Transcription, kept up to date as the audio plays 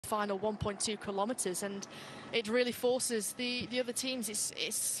final 1.2 kilometers, and it really forces the other teams.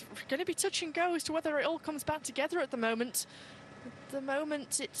 It's going to be touch and go as to whether it all comes back together at the moment. At the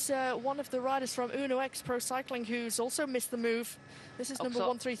moment, it's one of the riders from Uno X Pro Cycling who's also missed the move. This is number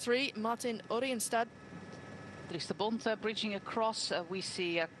 133, Martin Orienstad. Dries de Bond bridging across. We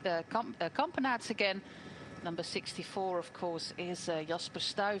see Kampenaerts again. Number 64, of course, is Jasper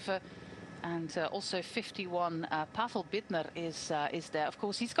Stuyven. And also 51, Pavel Bittner is there. Of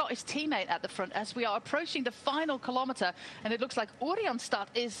course, he's got his teammate at the front as we are approaching the final kilometer. And it looks like Orienstad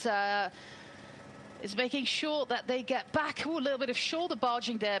is making sure that they get back. Ooh, a little bit of shoulder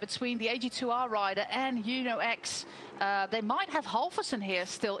barging there between the AG2R rider and Uno X. They might have Halverson here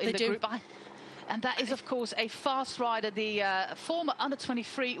still in the group. And that is, of course, a fast rider, the former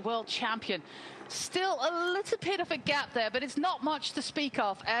under-23 world champion. Still a little bit of a gap there, but it's not much to speak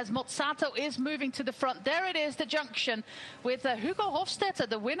of as Mozzato is moving to the front. There it is, the junction with Hugo Hofstetter,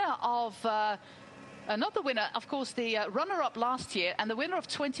 the winner of... not the winner, of course, the runner-up last year and the winner of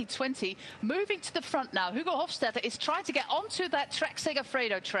 2020, moving to the front now. Hugo Hofstetter is trying to get onto that Trek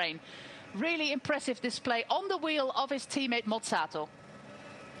Segafredo train. Really impressive display on the wheel of his teammate Mozzato.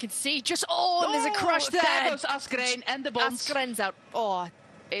 You can see just, there's a crash there. There goes Asgreen and the Bonds. Asgren's out. Oh,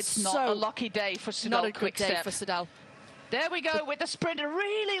 it's not a lucky day for Soudal. Not a good day for Soudal. There we go with the sprint, a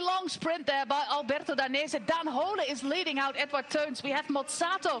really long sprint there by Alberto Danese. Dan Hole is leading out Edward Teuns. We have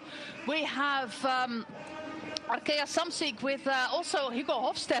Mozzato. We have Arkea Samsic with also Hugo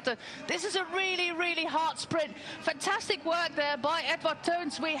Hofstetter. This is a really, really hard sprint. Fantastic work there by Edward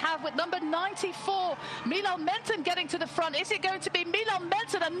Teuns. We have with number 94, Milan Menton getting to the front. Is it going to be Milan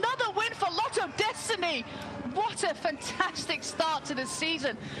Menton? Another win for Lotto Destiny. What a fantastic start to the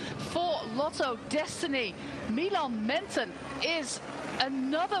season for Lotto Destiny. Milan Menton is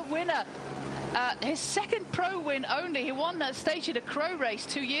another winner. His second pro win only. He won that stage at a Crow race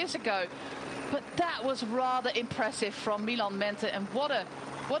 2 years ago. But that was rather impressive from Milan Menton. And what a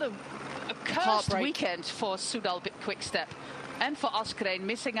cursed weekend for Soudal Quickstep. And for Asgreen,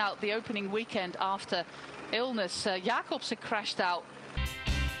 missing out the opening weekend after illness. Jacobsen crashed out.